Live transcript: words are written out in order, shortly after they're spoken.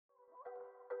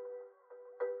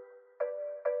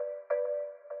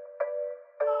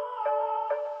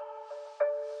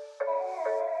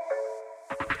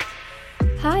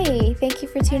Hi, thank you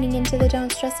for tuning into the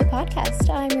Don't Stress It podcast.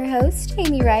 I'm your host,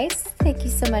 Amy Rice. Thank you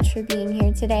so much for being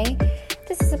here today.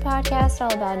 This is a podcast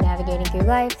all about navigating through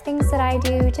life, things that I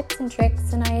do, tips and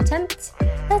tricks, and I attempt to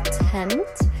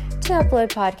upload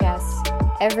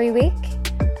podcasts every week.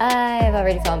 I've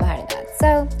already fallen behind in that,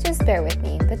 so just bear with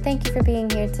me. But thank you for being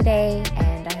here today,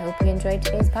 and I hope you enjoyed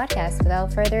today's podcast.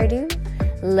 Without further ado,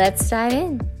 let's dive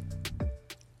in.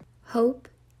 Hope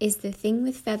is the thing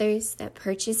with feathers that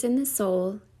perches in the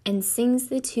soul and sings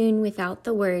the tune without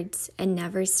the words and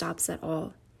never stops at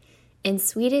all. And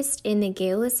sweetest in the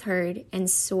gale is heard, and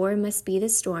sore must be the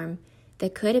storm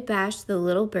that could abash the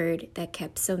little bird that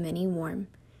kept so many warm.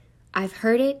 I've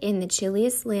heard it in the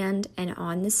chilliest land and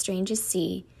on the strangest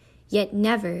sea, yet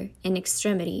never in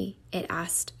extremity it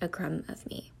asked a crumb of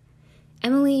me.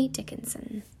 Emily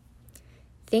Dickinson.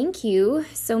 Thank you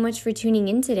so much for tuning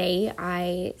in today.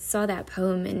 I saw that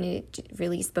poem and it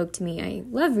really spoke to me. I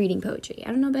love reading poetry. I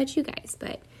don't know about you guys,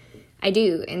 but I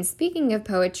do. And speaking of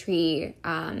poetry,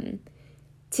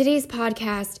 today's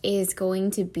podcast is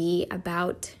going to be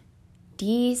about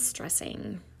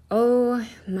de-stressing. Oh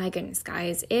my goodness,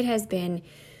 guys. It has been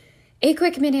a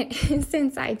quick minute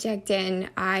since I checked in.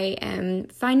 I am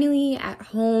finally at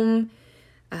home,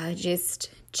 just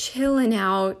chilling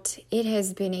out. It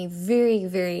has been a very,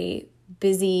 very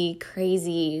busy,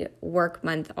 crazy work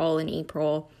month all in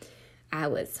April. I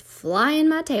was flying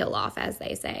my tail off, as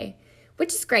they say,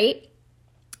 which is great.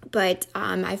 But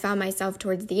I found myself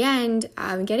towards the end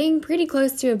getting pretty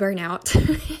close to a burnout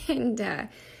and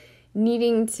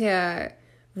needing to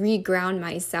reground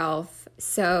myself.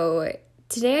 So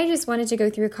today I just wanted to go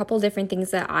through a couple different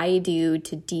things that I do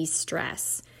to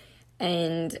de-stress,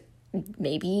 and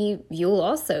maybe you'll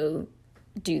also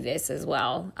do this as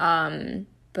well.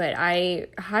 But I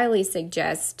highly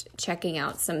suggest checking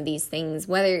out some of these things,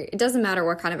 whether it doesn't matter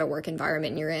what kind of a work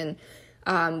environment you're in,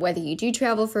 whether you do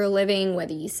travel for a living,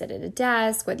 whether you sit at a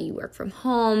desk, whether you work from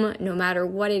home, no matter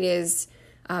what it is,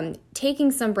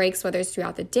 taking some breaks, whether it's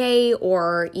throughout the day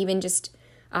or even just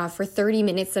for 30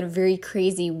 minutes in a very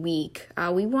crazy week.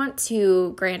 We want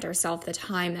to grant ourselves the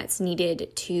time that's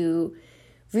needed to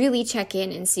really check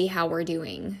in and see how we're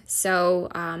doing. So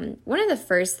one of the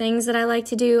first things that I like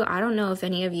to do, I don't know if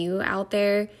any of you out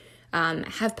there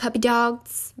have puppy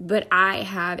dogs, but I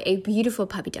have a beautiful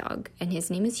puppy dog, and his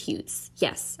name is Hughes.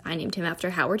 Yes, I named him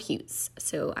after Howard Hughes,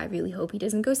 so I really hope he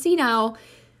doesn't go senile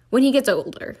when he gets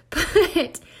older.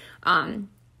 But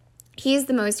he is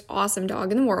the most awesome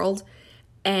dog in the world,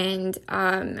 and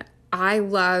I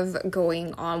love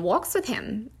going on walks with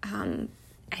him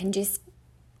and just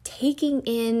taking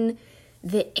in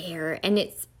the air. And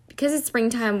it's because it's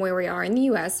springtime where we are in the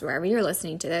U.S., wherever you're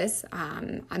listening to this.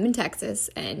 I'm in Texas,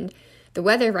 and the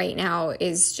weather right now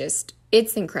is just,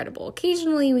 it's incredible.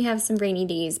 Occasionally we have some rainy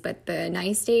days, but the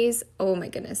nice days, oh my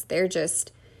goodness, they're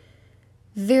just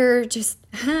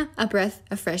a breath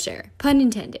of fresh air, pun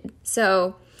intended.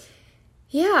 So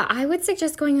yeah, I would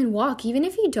suggest going on a walk. Even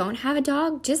if you don't have a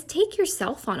dog, just take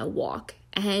yourself on a walk.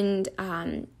 And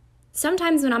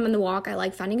sometimes when I'm on the walk, I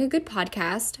like finding a good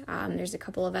podcast. There's a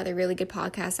couple of other really good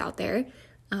podcasts out there.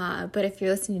 But if you're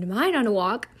listening to mine on a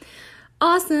walk,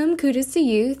 awesome. Kudos to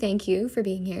you. Thank you for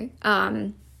being here.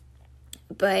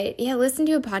 But yeah, listen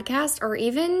to a podcast, or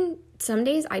even some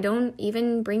days I don't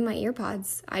even bring my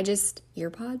AirPods.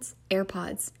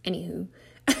 AirPods. Anywho,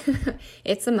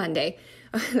 it's a Monday.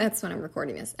 That's when I'm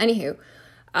recording this. Anywho,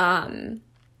 I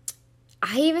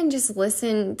even just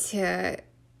listen to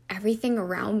everything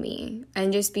around me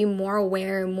and just be more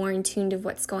aware, more in tune of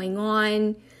what's going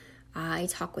on. I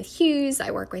talk with Hughes.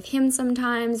 I work with him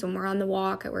sometimes when we're on the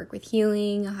walk. I work with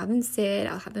healing. I'll have him sit.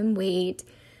 I'll have him wait.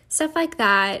 Stuff like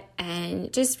that.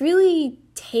 And just really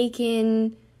take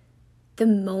in the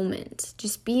moment.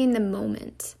 Just be in the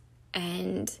moment.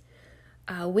 And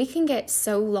we can get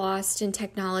so lost in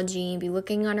technology and be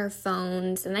looking on our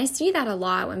phones. And I see that a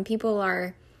lot when people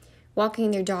are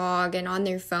walking their dog and on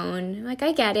their phone. Like,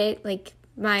 I get it. Like,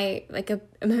 my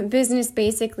business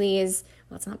basically is,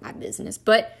 well, it's not my business,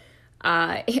 but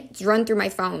it's run through my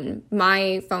phone.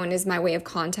 My phone is my way of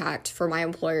contact for my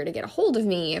employer to get a hold of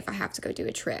me if I have to go do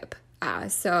a trip.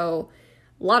 So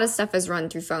a lot of stuff is run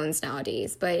through phones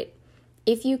nowadays. But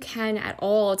if you can at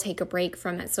all take a break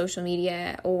from that social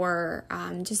media or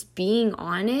just being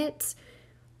on it,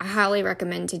 I highly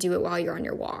recommend to do it while you're on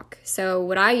your walk. So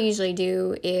what I usually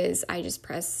do is I just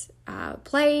press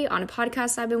play on a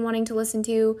podcast I've been wanting to listen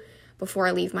to before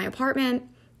I leave my apartment.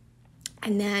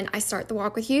 And then I start the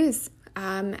walk with Hughes.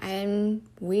 And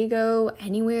we go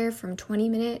anywhere from 20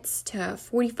 minutes to a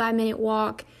 45-minute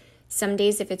walk. Some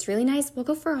days, if it's really nice, we'll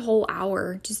go for a whole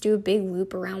hour. Just do a big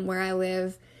loop around where I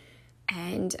live.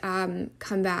 and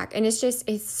come back. And it's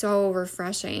so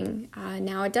refreshing.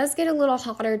 Now it does get a little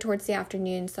hotter towards the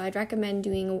afternoon, so I'd recommend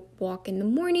doing a walk in the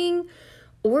morning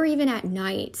or even at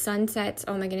night. Sunsets,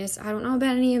 oh my goodness, I don't know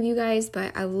about any of you guys,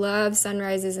 but I love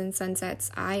sunrises and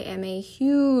sunsets. I am a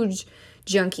huge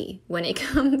junkie when it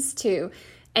comes to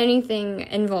anything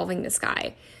involving the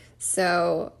sky.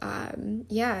 So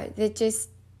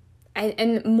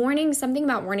and mornings, something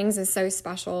about mornings is so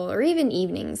special, or even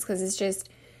evenings, because it's just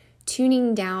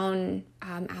tuning down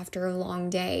after a long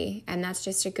day, and that's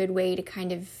just a good way to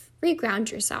kind of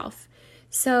reground yourself.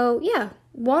 So yeah,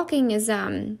 walking is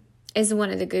one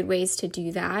of the good ways to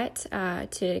do that,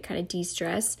 to kind of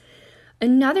de-stress.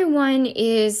 Another one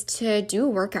is to do a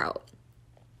workout.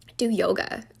 Do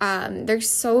yoga. There's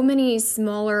so many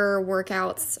smaller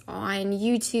workouts on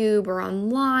YouTube or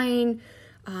online.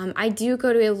 I do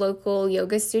go to a local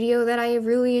yoga studio that I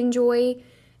really enjoy,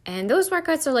 and those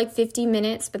workouts are like 50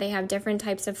 minutes, but they have different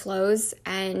types of flows,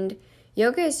 and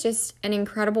yoga is just an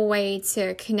incredible way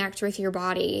to connect with your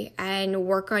body and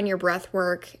work on your breath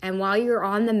work. And while you're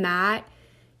on the mat,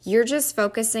 you're just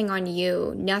focusing on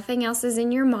you. Nothing else is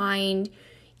in your mind.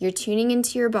 You're tuning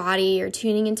into your body. You're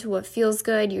tuning into what feels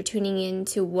good. You're tuning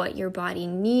into what your body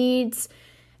needs,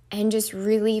 and just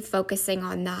really focusing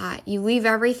on that. You leave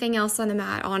everything else on the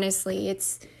mat, honestly.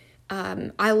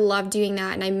 I love doing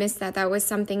that, and I missed that. That was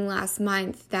something last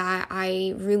month that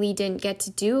I really didn't get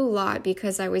to do a lot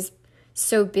because I was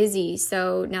so busy.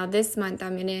 So now this month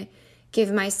I'm going to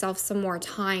give myself some more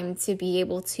time to be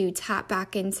able to tap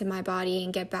back into my body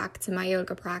and get back to my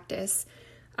yoga practice.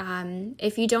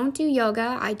 If you don't do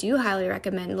yoga, I do highly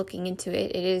recommend looking into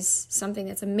it. It is something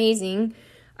that's amazing,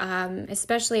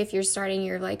 especially if you're starting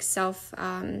your like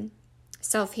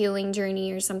self-healing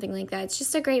journey or something like that. It's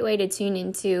just a great way to tune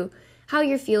into how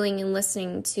you're feeling and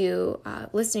listening to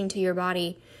your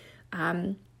body.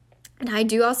 And I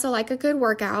do also like a good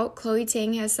workout. Chloe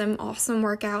Ting has some awesome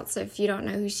workouts. If you don't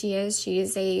know who she is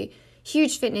a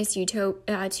huge fitness YouTuber.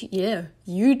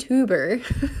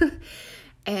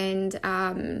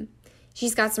 And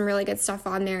she's got some really good stuff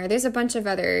on there. There's a bunch of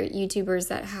other YouTubers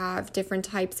that have different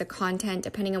types of content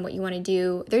depending on what you want to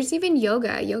do. There's even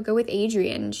yoga with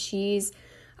Adriene. She's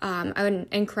an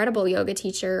incredible yoga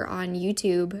teacher on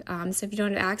YouTube. So if you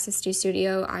don't have access to a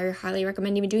studio, I highly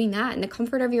recommend even doing that in the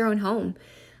comfort of your own home.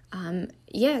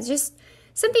 Just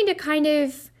something to kind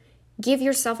of give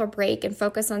yourself a break and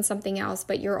focus on something else,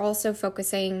 but you're also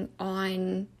focusing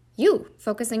on you,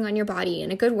 focusing on your body.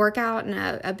 And a good workout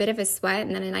and a bit of a sweat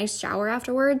and then a nice shower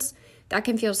afterwards, that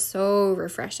can feel so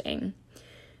refreshing.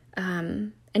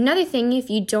 Another thing, if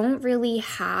you don't really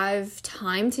have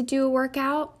time to do a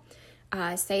workout,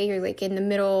 say you're like in the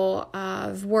middle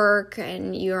of work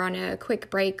and you're on a quick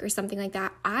break or something like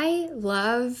that, I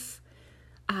love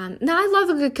a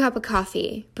good cup of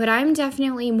coffee, but I'm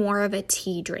definitely more of a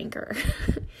tea drinker.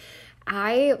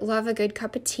 I love a good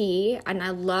cup of tea, and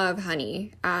I love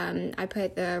honey. I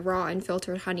put the raw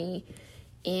unfiltered honey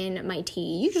in my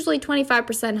tea, usually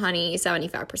 25% honey,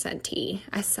 75% tea,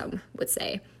 as some would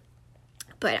say.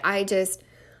 But I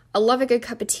love a good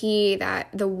cup of tea. That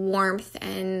the warmth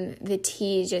and the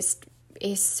tea just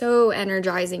is so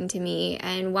energizing to me.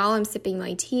 And while I'm sipping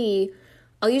my tea,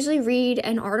 I'll usually read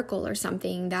an article or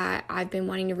something that I've been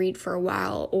wanting to read for a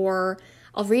while, or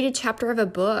I'll read a chapter of a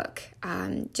book,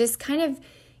 just kind of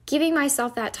giving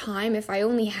myself that time, if I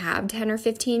only have 10 or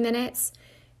 15 minutes,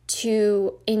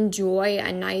 to enjoy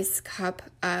a nice cup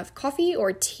of coffee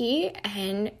or tea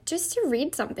and just to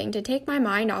read something, to take my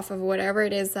mind off of whatever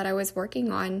it is that I was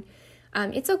working on.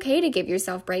 It's okay to give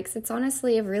yourself breaks. It's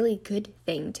honestly a really good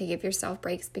thing to give yourself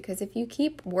breaks, because if you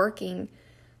keep working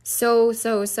so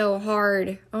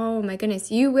hard, oh my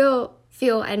goodness, you will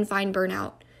feel and find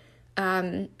burnout.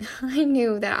 I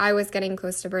knew that I was getting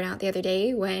close to burnout the other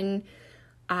day when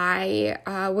I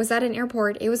was at an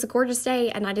airport. It was a gorgeous day,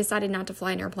 and I decided not to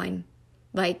fly an airplane.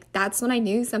 Like, that's when I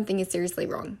knew something is seriously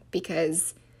wrong,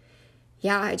 because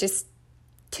I just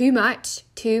too much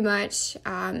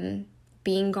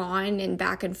being gone and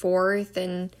back and forth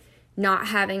and not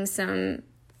having some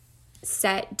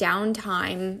set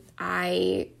downtime.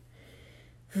 I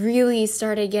really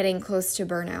started getting close to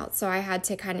burnout. So I had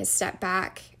to kind of step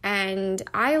back, and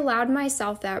I allowed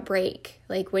myself that break.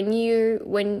 Like when your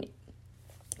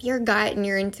gut and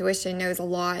your intuition knows a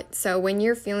lot. So when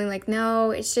you're feeling like,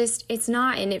 no, it's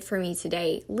not in it for me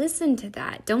today, listen to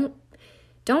that.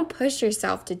 Don't push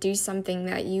yourself to do something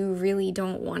that you really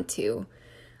don't want to.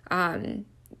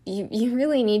 You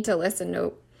really need to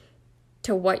listen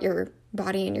to what your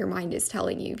body and your mind is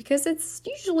telling you, because it's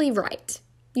usually right.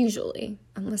 Usually,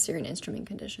 unless you're in instrument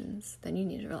conditions, then you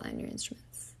need to rely on your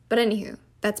instruments. But anywho,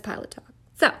 that's pilot talk.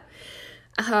 So,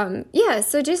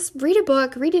 so just read a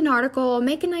book, read an article,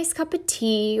 make a nice cup of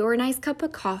tea or a nice cup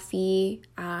of coffee.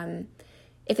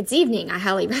 If it's evening, I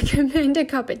highly recommend a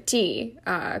cup of tea.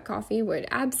 Coffee would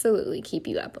absolutely keep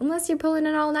you up, unless you're pulling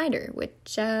an all-nighter,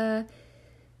 which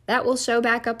that will show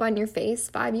back up on your face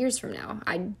 5 years from now.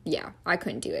 I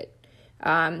couldn't do it.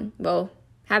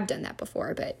 Have done that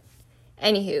before, but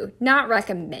anywho, not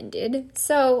recommended.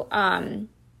 So,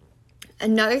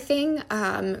 another thing,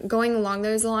 going along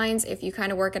those lines, if you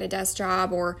kind of work at a desk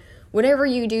job or whatever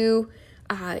you do,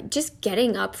 just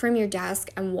getting up from your desk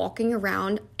and walking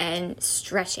around and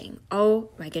stretching. Oh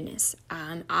my goodness.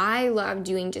 I love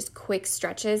doing just quick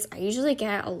stretches. I usually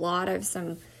get a lot of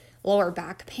some lower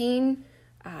back pain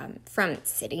from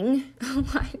sitting a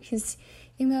lot. Because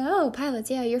you go, oh, pilots,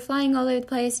 yeah, you're flying all over the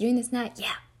place, doing this and that.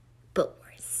 Yeah, but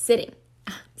we're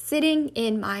sitting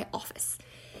in my office.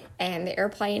 And the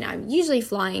airplane I'm usually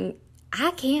flying,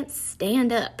 I can't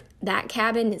stand up. That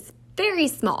cabin is very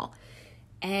small.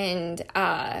 And,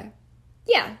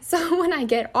 so when I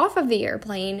get off of the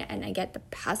airplane and I get the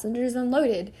passengers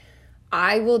unloaded,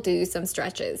 I will do some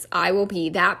stretches. I will be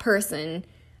that person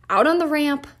out on the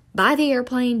ramp by the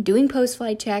airplane doing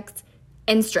post-flight checks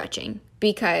and stretching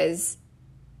because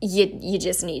you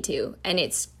just need to. And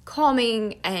it's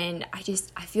calming and I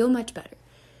feel much better.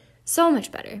 So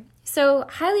much better. So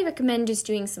highly recommend just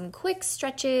doing some quick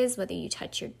stretches, whether you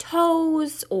touch your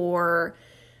toes or,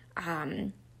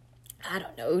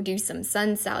 do some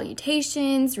sun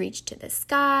salutations, reach to the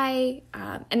sky.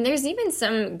 And there's even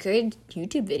some good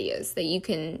YouTube videos that you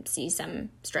can see some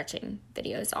stretching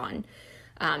videos on.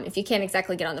 If you can't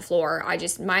exactly get on the floor,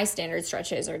 my standard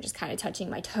stretches are just kind of touching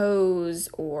my toes,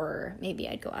 or maybe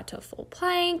I'd go out to a full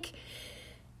plank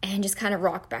and just kind of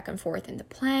rock back and forth in the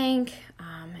plank,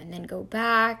 and then go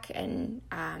back and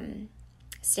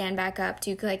stand back up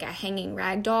to like a hanging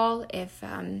ragdoll.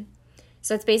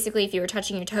 So it's basically if you were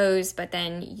touching your toes, but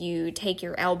then you take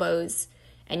your elbows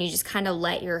and you just kind of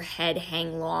let your head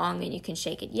hang long, and you can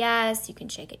shake it yes, you can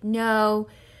shake it no.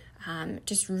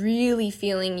 Just really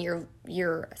feeling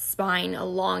your spine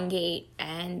elongate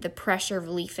and the pressure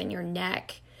relief in your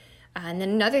neck. And then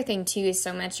another thing too is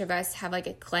so much of us have like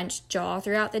a clenched jaw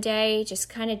throughout the day. Just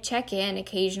kind of check in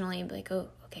occasionally and be like, oh,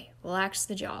 okay, relax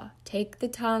the jaw. Take the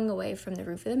tongue away from the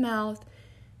roof of the mouth.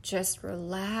 Just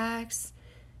relax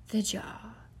the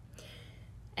jaw.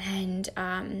 And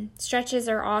stretches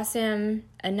are awesome.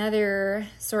 Another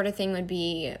sort of thing would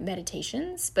be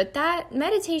meditations. But that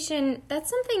meditation, that's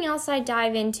something else I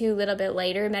dive into a little bit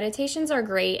later. Meditations are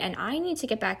great, and I need to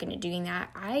get back into doing that.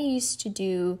 I used to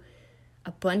do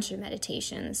a bunch of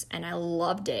meditations, and I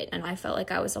loved it. And I felt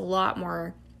like I was a lot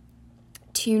more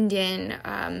tuned in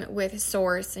with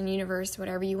source and universe,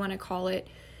 whatever you want to call it.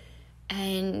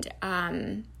 And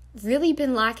really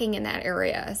been lacking in that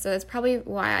area. So that's probably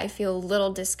why I feel a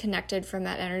little disconnected from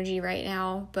that energy right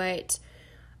now. But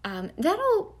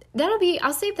that'll be,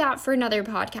 I'll save that for another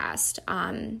podcast,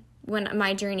 when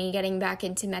my journey getting back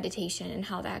into meditation and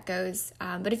how that goes.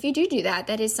 But if you do that,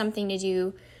 that is something to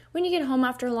do when you get home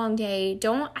after a long day.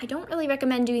 I don't really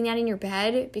recommend doing that in your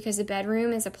bed, because the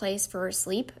bedroom is a place for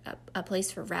sleep, a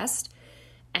place for rest.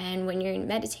 And when you're in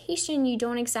meditation, you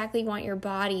don't exactly want your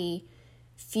body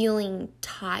feeling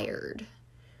tired.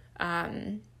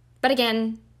 But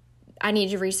again, I need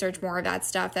to research more of that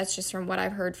stuff. That's just from what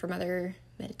I've heard from other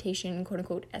meditation, quote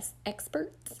unquote,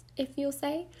 experts, if you'll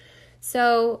say.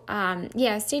 So,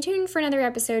 stay tuned for another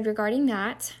episode regarding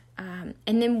that.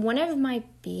 And then one of my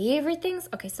favorite things,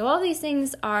 okay, so all these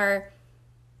things are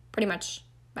pretty much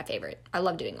my favorite. I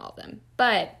love doing all of them.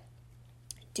 But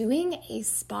doing a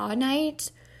spa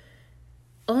night,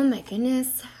 oh my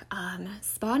goodness,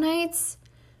 spa nights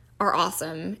are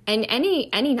awesome. And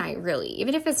any night really,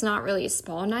 even if it's not really a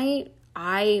spa night,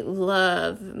 I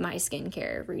love my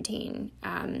skincare routine.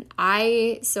 I'm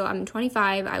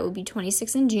 25, I will be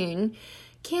 26 in June.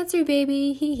 Cancer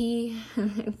baby, hee hee.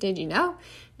 Did you know?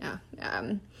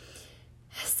 No.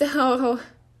 So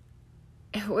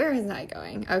where is I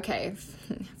going? Okay,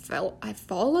 I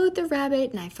followed the rabbit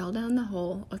and I fell down the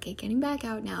hole. Okay, getting back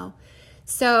out now.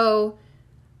 So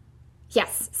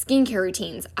yes, skincare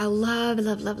routines. I love a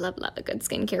good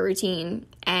skincare routine.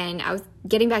 And I was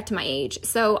getting back to my age.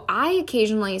 So I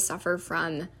occasionally suffer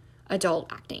from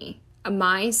adult acne.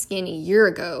 My skin a year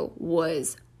ago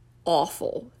was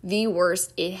awful. The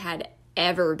worst it had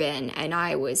ever been. And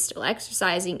I was still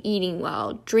exercising, eating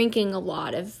well, drinking a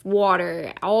lot of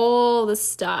water, all the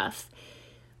stuff.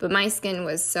 But my skin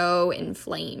was so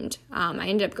inflamed. I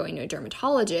ended up going to a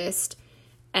dermatologist,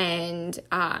 and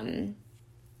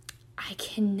I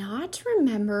cannot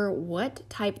remember what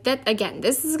type that, again,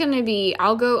 this is going to be,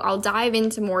 I'll dive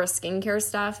into more skincare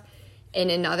stuff in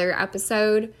another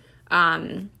episode,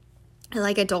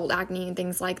 like adult acne and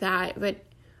things like that. But,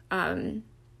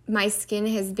 my skin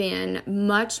has been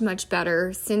much, much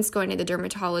better since going to the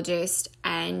dermatologist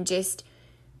and just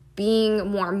being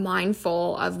more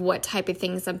mindful of what type of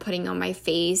things I'm putting on my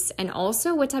face and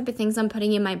also what type of things I'm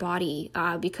putting in my body.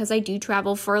 Because I do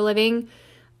travel for a living,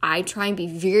 I try and be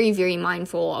very, very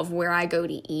mindful of where I go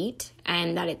to eat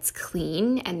and that it's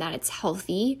clean and that it's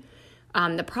healthy.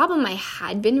 The problem I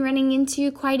had been running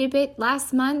into quite a bit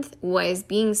last month was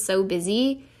being so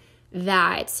busy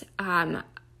that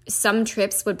some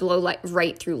trips would blow like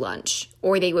right through lunch,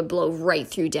 or they would blow right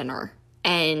through dinner.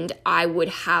 And I would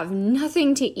have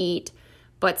nothing to eat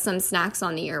but some snacks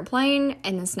on the airplane.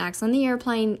 And the snacks on the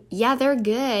airplane, yeah, they're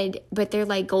good, but they're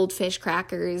like goldfish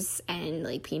crackers and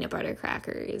like peanut butter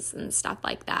crackers and stuff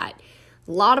like that.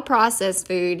 A lot of processed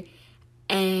food.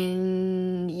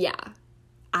 And yeah,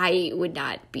 I would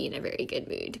not be in a very good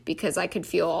mood because I could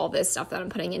feel all this stuff that I'm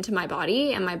putting into my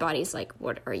body. And my body's like,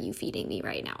 what are you feeding me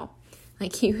right now?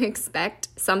 Like, you expect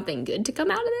something good to come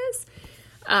out of this?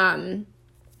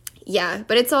 Yeah,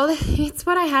 but it's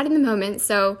what I had in the moment.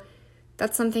 So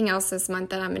that's something else this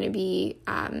month that I'm going to be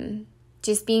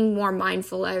just being more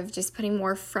mindful of, just putting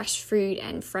more fresh fruit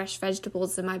and fresh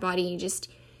vegetables in my body, just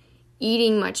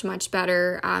eating much, much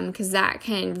better, because that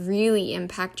can really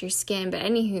impact your skin. But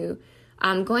anywho,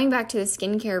 going back to the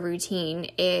skincare routine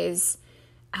is...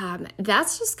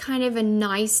 that's just kind of a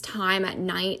nice time at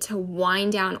night to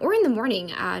wind down, or in the morning,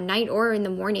 night or in the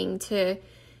morning, to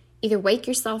either wake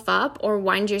yourself up or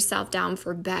wind yourself down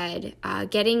for bed.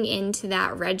 Getting into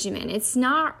that regimen.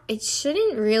 It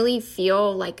shouldn't really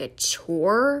feel like a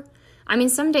chore. I mean,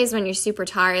 some days when you're super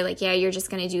tired, like, yeah, you're just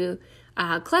going to do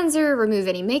a cleanser, remove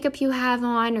any makeup you have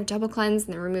on, or double cleanse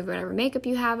and then remove whatever makeup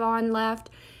you have on left.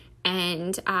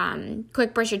 And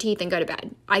quick brush your teeth and go to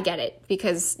bed. I get it,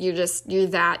 because you're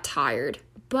that tired.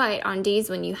 But on days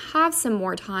when you have some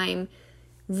more time,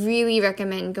 really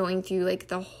recommend going through like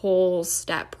the whole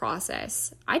step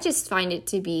process. I just find it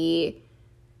to be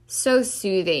so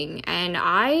soothing, and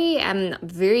I am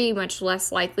very much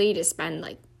less likely to spend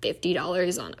like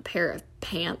 $50 on a pair of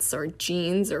pants or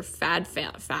jeans or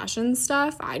fashion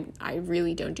stuff. I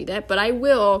really don't do that, but I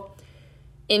will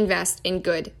invest in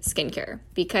good skincare,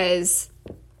 because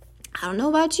I don't know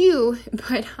about you,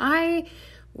 but I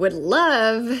would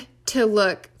love to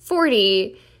look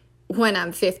 40 when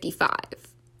I'm 55.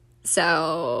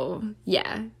 So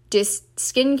yeah, just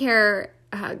skincare,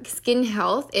 skin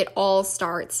health, it all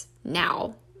starts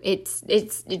now. It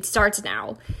starts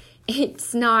now.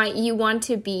 It's not, you want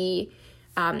to be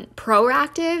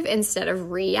proactive instead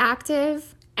of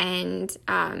reactive, and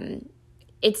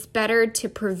it's better to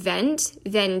prevent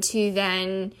than to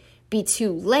then be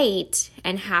too late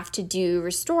and have to do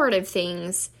restorative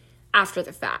things after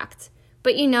the fact.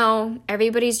 But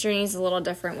everybody's journey is a little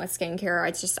different with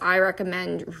skincare. I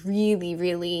recommend really,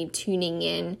 really tuning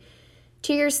in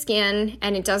to your skin,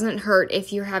 and it doesn't hurt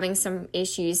if you're having some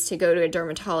issues to go to a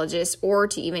dermatologist or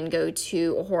to even go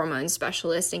to a hormone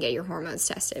specialist and get your hormones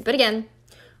tested. But again,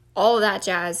 all of that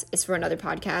jazz is for another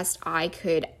podcast. I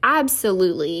could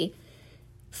absolutely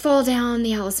fall down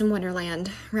the Alice in Wonderland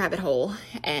rabbit hole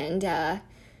and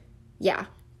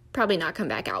probably not come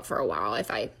back out for a while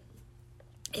if I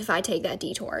take that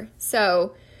detour.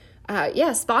 So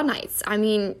spa nights. I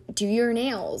mean, do your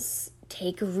nails,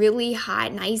 take a really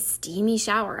hot, nice steamy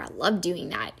shower. I love doing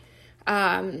that.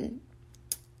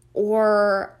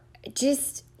 Or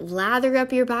just lather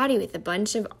up your body with a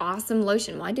bunch of awesome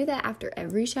lotion. Well, I do that after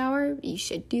every shower. You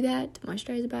should do that to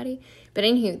moisturize the body. But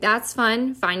anywho, that's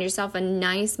fun. Find yourself a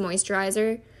nice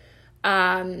moisturizer.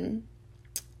 And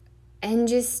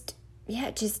just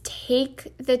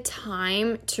take the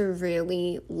time to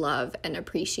really love and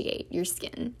appreciate your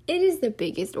skin. It is the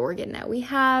biggest organ that we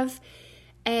have.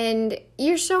 And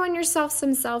you're showing yourself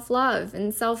some self-love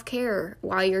and self-care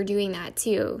while you're doing that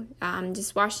too.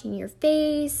 Just washing your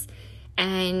face.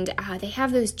 And they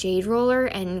have those jade roller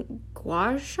and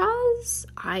gua shas.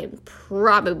 I'm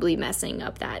probably messing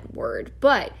up that word.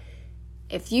 But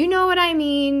if you know what I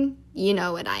mean, you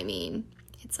know what I mean.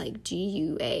 It's like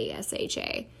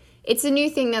GUASHA. It's a new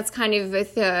thing that's kind of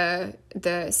with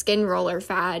the skin roller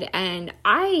fad. And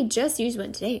I just used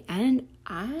one today. And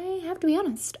I have to be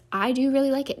honest, I do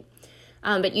really like it.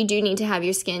 But you do need to have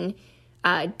your skin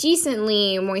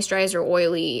decently moisturized or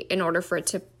oily in order for it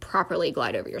to properly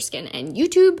glide over your skin. And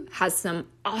YouTube has some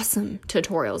awesome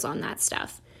tutorials on that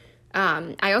stuff.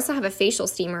 I also have a facial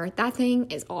steamer. That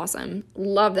thing is awesome.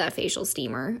 Love that facial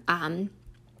steamer.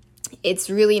 It's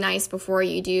really nice before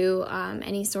you do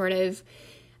any sort of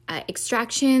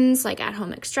extractions, like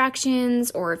at-home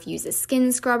extractions, or if you use a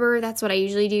skin scrubber. That's what I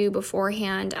usually do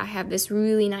beforehand. I have this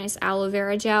really nice aloe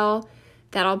vera gel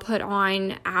that I'll put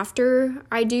on after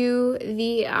I do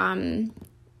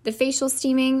the facial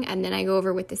steaming, and then I go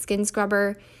over with the skin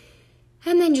scrubber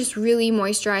and then just really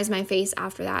moisturize my face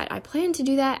after that. I plan to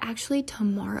do that actually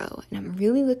tomorrow, and I'm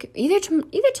really looking either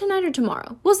tonight or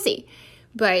tomorrow. We'll see.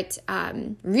 But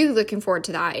really looking forward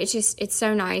to that. It's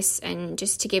so nice, and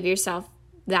just to give yourself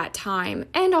that time,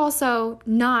 and also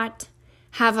not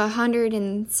have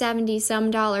 $170-some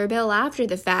bill after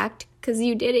the fact because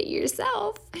you did it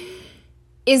yourself,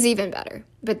 is even better.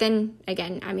 But then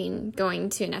again, I mean, going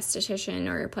to an esthetician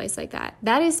or a place like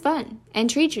that is fun, and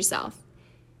treat yourself.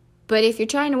 But if you're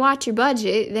trying to watch your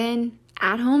budget, then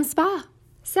at-home spa.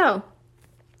 So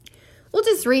we'll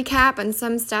just recap on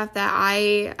some stuff that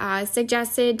I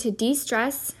suggested to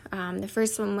de-stress. The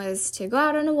first one was to go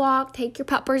out on a walk, take your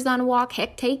puppers on a walk,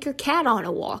 heck, take your cat on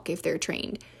a walk if they're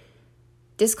trained.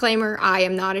 Disclaimer, I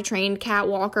am not a trained cat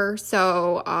walker,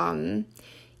 so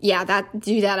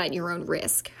do that at your own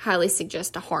risk. Highly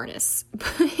suggest a harness.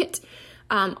 But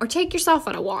or take yourself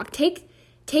on a walk. Take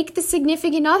the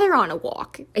significant other on a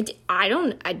walk.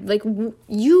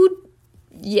 You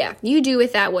do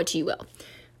with that what you will.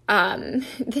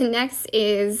 The next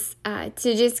is to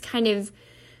just kind of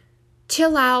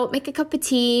chill out, make a cup of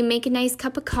tea, make a nice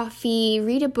cup of coffee,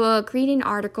 read a book, read an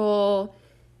article.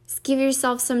 Just give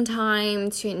yourself some time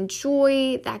to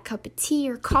enjoy that cup of tea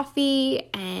or coffee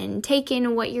and take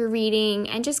in what you're reading,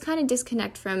 and just kind of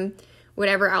disconnect from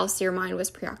whatever else your mind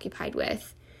was preoccupied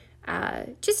with.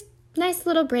 Just nice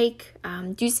little break.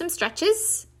 Do some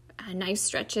stretches. Nice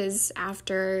stretches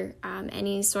after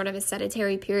any sort of a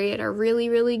sedentary period are really,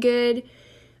 really good.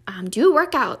 Do a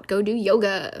workout. Go do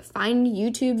yoga. Find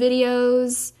YouTube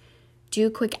videos. Do a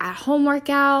quick at-home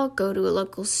workout. Go to a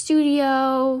local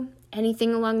studio.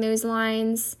 Anything along those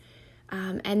lines.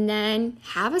 And then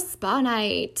have a spa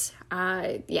night.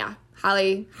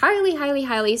 Highly, highly, highly,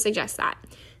 highly suggest that.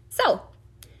 So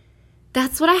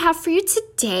that's what I have for you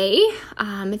today.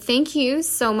 Thank you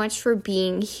so much for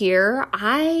being here.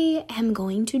 I am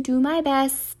going to do my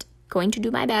best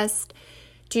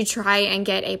to try and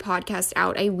get a podcast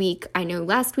out a week. I know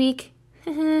last week,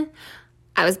 I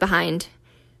was behind.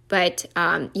 But,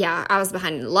 I was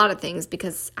behind in a lot of things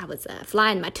because I was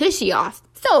flying my tushy off.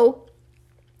 So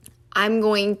I'm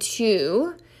going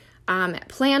to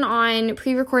plan on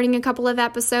pre-recording a couple of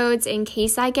episodes in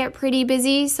case I get pretty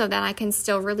busy so that I can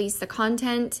still release the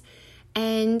content.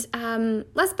 And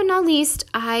last but not least,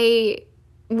 I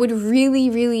would really,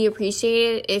 really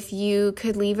appreciate it if you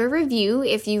could leave a review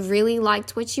if you really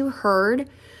liked what you heard.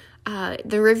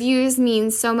 The reviews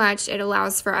mean so much. It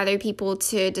allows for other people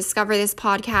to discover this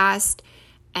podcast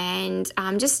and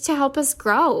just to help us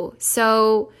grow.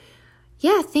 So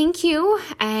thank you.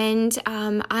 And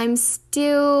I'm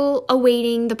still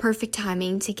awaiting the perfect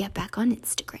timing to get back on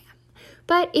Instagram.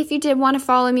 But if you did want to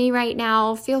follow me right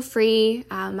now, feel free.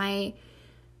 My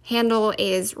handle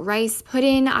is Rice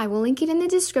Puddin. I will link it in the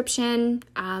description.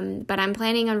 But I'm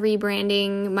planning on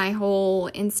rebranding my whole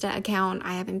Insta account.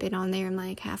 I haven't been on there in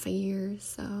like half a year.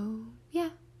 So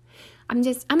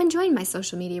I'm enjoying my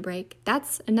social media break.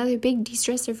 That's another big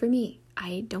de-stressor for me.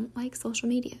 I don't like social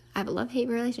media. I have a love-hate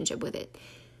relationship with it.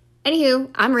 Anywho,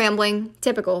 I'm rambling.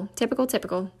 Typical.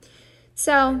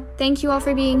 So, thank you all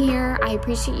for being here. I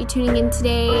appreciate you tuning in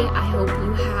today. I hope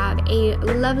you have a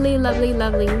lovely, lovely,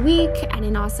 lovely week and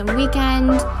an awesome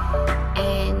weekend.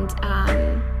 And,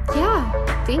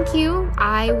 thank you.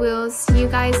 I will see you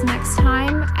guys next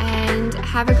time, and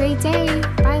have a great day.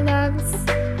 Bye,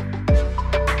 loves.